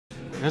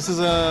This is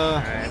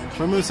a...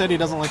 Fumu said he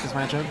doesn't like this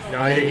matchup.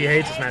 No, he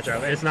hates this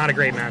matchup. It's not a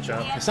great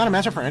matchup. It's not a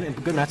matchup for any...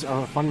 Good match,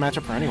 a fun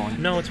matchup for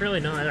anyone. No, it's really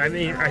not. I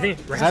mean, I think...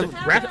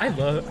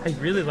 I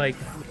really like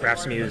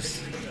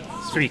RaftsMew's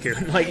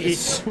Suicune. Like,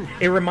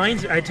 it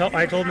reminds... I told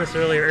him this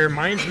earlier. It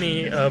reminds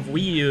me of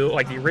Wii U,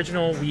 like the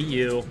original Wii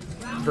U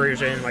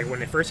version, like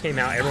when it first came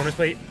out, everyone was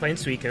playing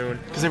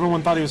Suicune. Because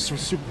everyone thought he was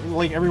super,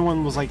 like,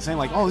 everyone was like saying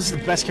like, oh, this is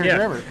the best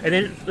character ever. And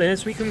then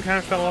Suicune kind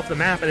of fell off the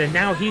map, and then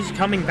now he's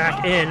coming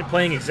back in,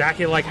 playing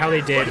exactly like how they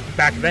did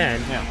back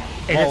then. Yeah.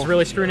 And it's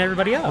really screwing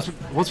everybody up.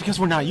 Well, it's because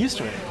we're not used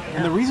to it. Yeah.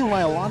 And the reason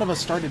why a lot of us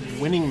started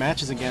winning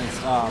matches against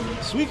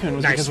Suicune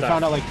was because we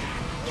found out, like,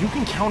 you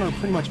can counter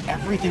pretty much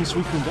everything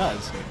Suicune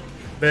does.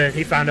 But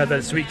he found out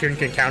that Suicune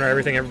can counter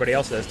everything everybody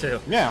else does,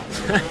 too. Yeah.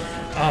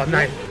 Oh,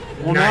 nice.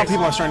 Well, now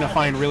people are starting to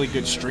find really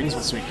good strings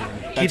with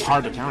Suicune. That's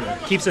hard to counter.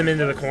 Keeps them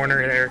into the corner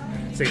there.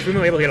 So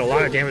Fumu able to get a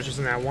lot of damage just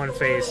in that one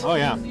phase. Oh,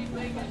 yeah.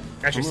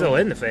 Actually, still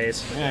in the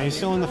phase. Yeah, he's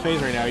still in the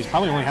phase right now. He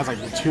probably only has like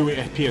 2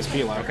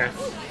 PSP left. Okay.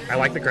 I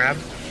like the grab.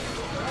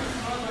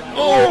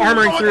 Oh,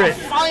 armoring through it.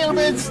 Fire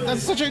Blitz!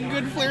 That's such a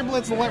good Flare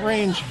Blitz at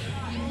range.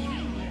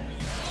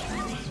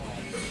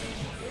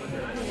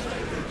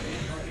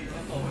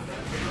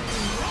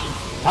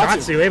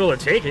 Tatsu able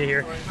to take it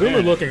here.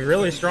 Fumu looking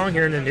really strong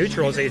here in the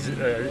neutrals.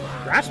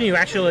 RaftsMew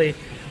actually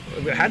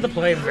had to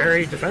play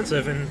very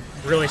defensive and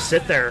really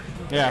sit there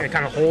and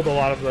kind of hold a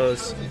lot of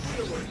those.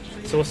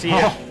 So we'll see.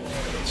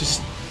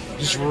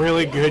 Just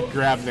really good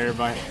grab there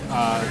by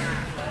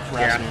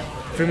RaftsMew.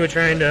 Fumu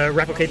trying to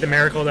replicate the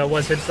miracle that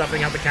was him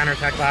stuffing out the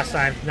counterattack last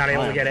time. Not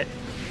able to get it.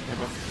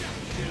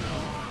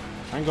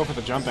 Try and go for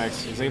the jump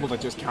X. He's able to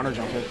just counter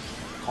jump it.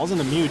 Calls in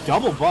the Mew,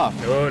 double buff.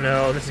 Oh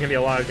no, this is going to be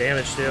a lot of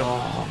damage too.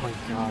 Oh my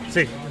god.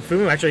 See,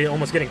 Fumu actually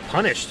almost getting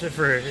punished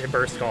for a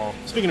burst call.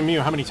 Speaking of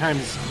Mew, how many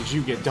times did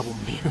you get double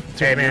Mew?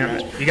 Hey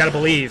man, you got to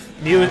believe.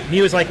 Mew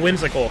is like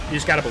whimsical. You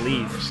just got to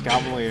believe. Just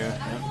got to believe,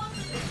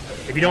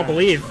 If you don't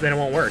believe, then it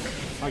won't work.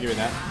 I'll give you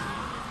that.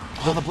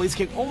 Oh, the Blaze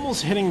Kick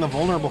almost hitting the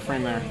vulnerable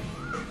frame there.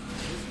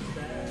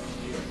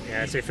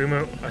 Yeah,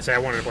 I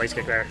wanted a Blaze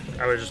Kick there.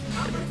 I would just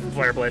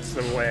Flare Blitz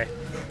them away.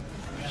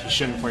 He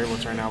shouldn't Flare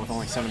Blitz right now with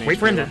only 7 HP. Wait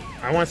for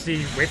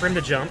him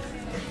to jump.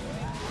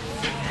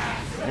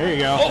 There you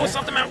go. Oh,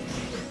 stuffed him out.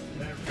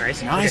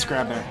 Nice. Nice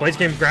grab there.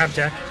 Blaziken grab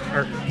tech.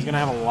 He's going to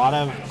have a lot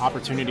of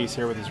opportunities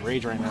here with his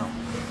Rage right now.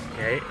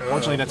 Okay.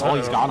 Fortunately, that's all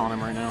he's got on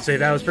him right now. So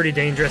that was pretty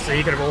dangerous. So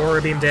he could have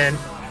Aurora Beamed in.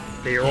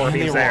 The Aurora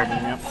Beam's there.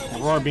 The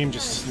Aurora Beam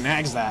just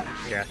snags that.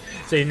 Yeah.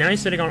 So now he's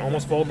sitting on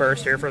almost full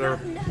burst here for the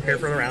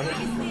round.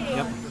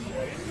 Yep.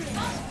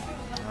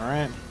 All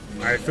right.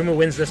 All right, Fumu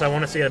wins this. I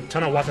want to see a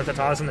ton of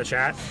Watatatas in the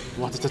chat.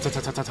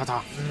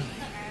 Watatatatata.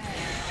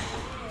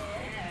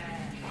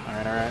 All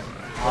right.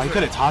 Oh, he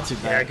could have Tatsu'd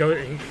that. Yeah, go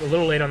a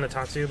little late on the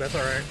Tatsu. That's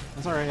all right.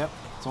 That's all right, yep.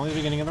 It's only the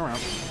beginning of the round.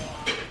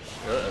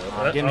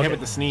 Getting hit with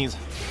the sneeze.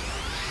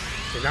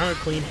 He's not a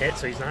clean hit,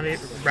 so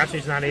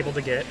RaftsMew's not able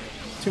to get.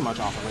 Too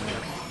much off of him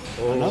there.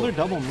 Oh. Another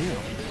double Mew.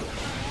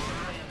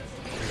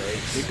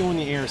 Nice. Did go in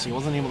the air, so he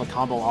wasn't able to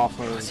combo off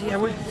of. See, they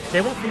want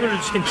Fumu to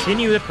just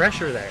continue the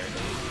pressure there.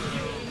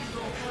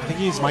 I think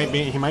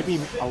he might be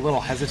a little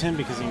hesitant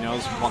because he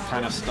knows what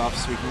kind of stuff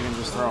Suicune can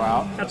just throw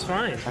out. That's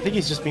fine. I think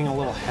he's just being a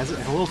little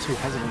too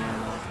hesitant right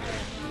now.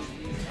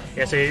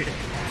 Yeah, so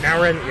now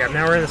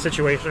we're in the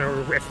situation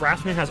where if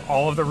RaftsMew has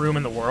all of the room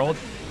in the world,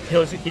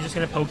 he's just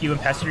gonna poke you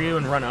and pester you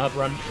and run up,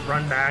 run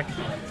back.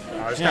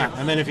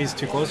 And then if he's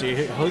too close to you,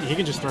 he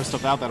can just throw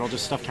stuff out that'll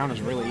just stuff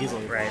counters really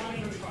easily. Right.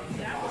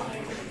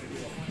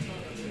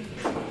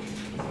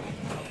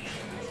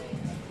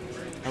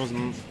 That was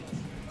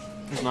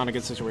not a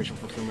good situation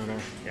for Fumu there.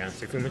 Yeah,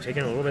 so Fumu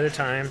taking a little bit of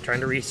time, trying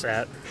to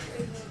reset.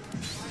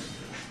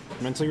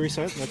 Mentally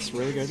reset, that's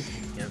really good.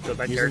 Yeah, go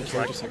back character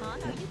select. Yep,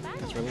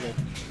 that's really good.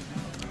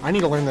 I need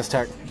to learn this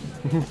tech.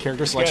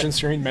 Character selection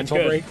screen, mental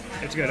break.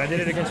 It's good. I did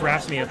it against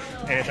RaftsMew,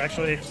 and it's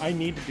actually... I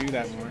need to do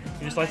that more.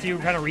 It just lets you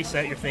kind of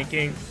reset your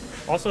thinking.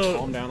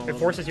 Also, it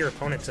forces your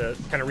opponent to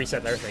kind of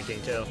reset their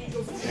thinking, too.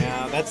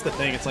 Yeah, that's the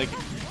thing. It's like,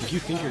 if you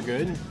think you're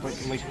good, but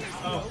like...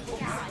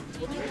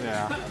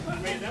 Yeah.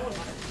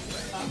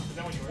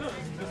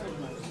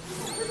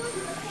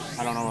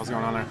 I don't know what's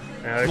going on there.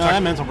 No,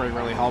 that mental break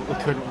really helped.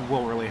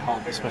 Will really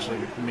help, especially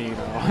me,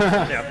 though.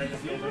 Yeah.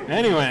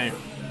 Anyway...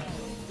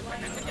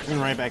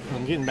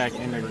 I'm getting back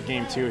into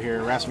game 2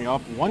 here. RaftsMew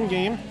up 1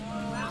 game,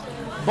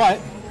 but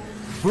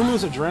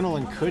Fumu's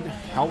adrenaline could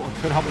help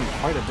him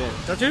quite a bit.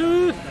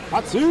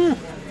 Tatsu!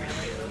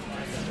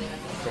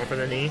 Going for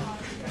the knee.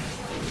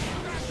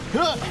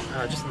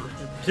 Just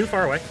too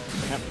far away.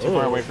 Yep, too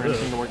far away for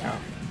anything to work out.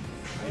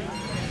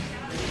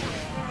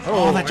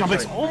 Oh, that jump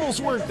X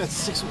almost worked.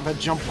 That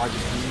jump ledge.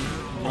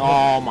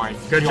 Oh my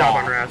god. Good job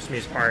on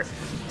RaftsMew's part.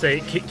 So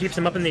it keeps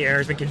him up in the air.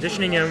 He's been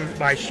conditioning him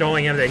by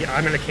showing him that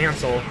I'm going to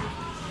cancel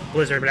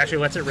Blizzard, but actually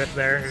lets it rip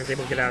there and is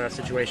able to get out of that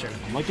situation.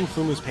 I'm liking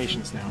Fumu's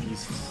patience now. He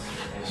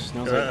knows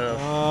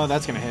like,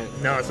 that's going to hit.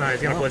 No, it's not.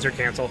 He's going to Blizzard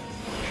cancel.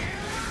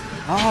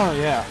 Oh,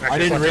 yeah. Actually, I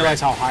didn't realize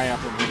how high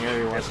up in the air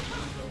he was.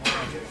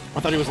 I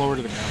thought he was lower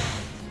to the ground.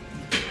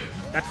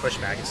 That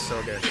pushback is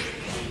so good.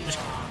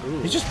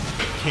 He just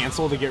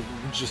canceled to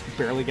just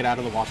barely get out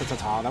of the wall. That's a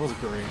top. That was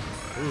great.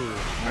 Ooh.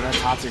 And that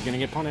Tatsu gonna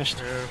get punished.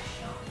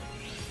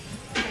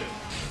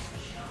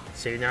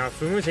 See, now if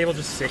Fumu was able to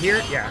just sit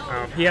here,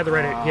 yeah, he had the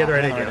right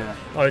idea.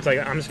 Oh, it's like,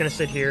 I'm just gonna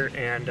sit here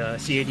and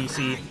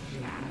CADC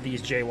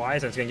these JYs,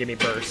 and it's gonna give me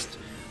burst.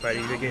 But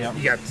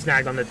he got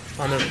snagged on the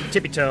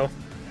tippy toe.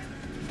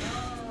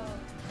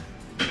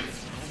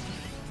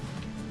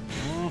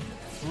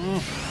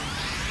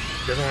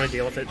 Doesn't want to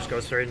deal with it, just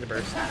goes straight into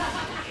burst.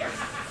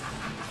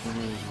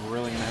 He's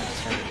really gonna have to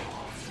start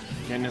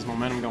getting his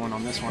momentum going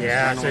on this one.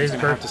 Yeah, so he's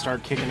gonna have to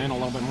start kicking in a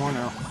little bit more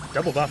now.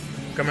 Double buff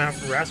coming out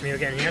from RaftsMew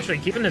again. He's actually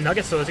keeping the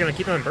nuggets, so it's gonna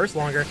keep him in burst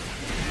longer.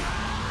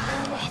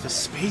 Oh, the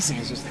spacing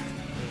is just.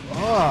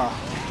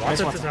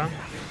 Lots of time.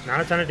 Not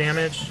a ton of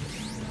damage.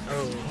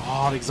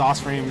 Oh, the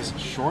exhaust frames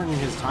shorten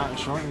his time,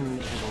 shorten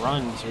his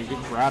run, so he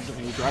grabbed a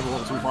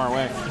little too far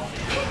away.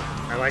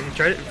 I like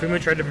it. Fumu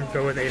tried to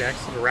go with 8x,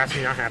 but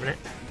RaftsMew not having it.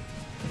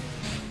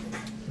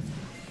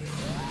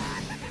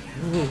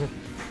 Ooh.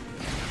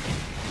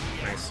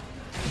 Nice.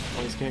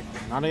 Place kick.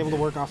 Not able to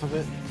work off of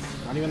it.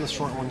 Not even the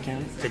short one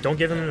can. So don't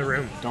give him the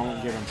room.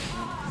 Don't give him.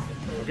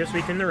 We'll give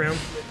Suicune the room.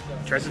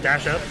 Tries to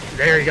dash up.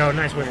 There you go.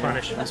 Nice whiff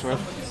punish. Nice whiff.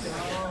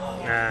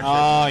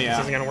 Oh, yeah. This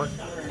isn't going to work.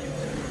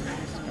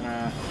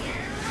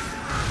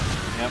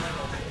 Yep.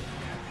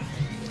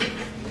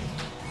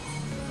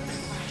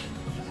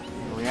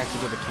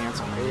 Reacted to the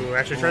cancel. Ooh,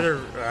 actually tried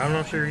to. I don't know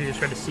if he just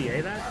tried to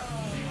CA that.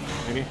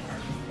 Maybe.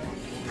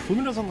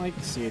 Fumu doesn't like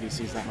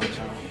CADCs that much.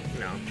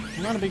 No.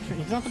 He's not a big.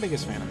 He's not the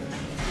biggest fan of it.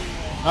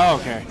 Oh,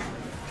 okay.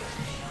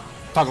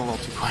 Talking a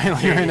little too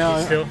quietly right now.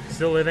 He's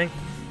still living.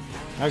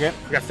 Okay.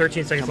 We got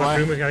 13 seconds left.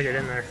 Fumu's gotta get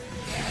in there.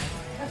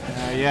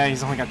 Yeah,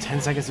 he's only got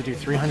 10 seconds to do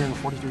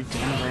 343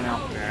 damage right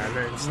now. Yeah, and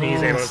then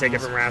Sneeze able to take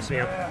it from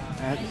RaftsMew.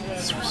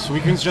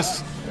 Suicune's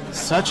just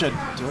such a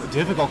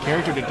difficult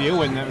character to deal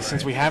with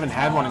since we haven't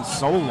had one in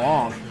so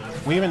long.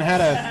 We haven't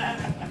had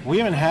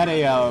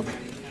a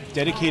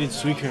dedicated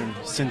Suicune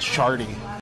since Shardy.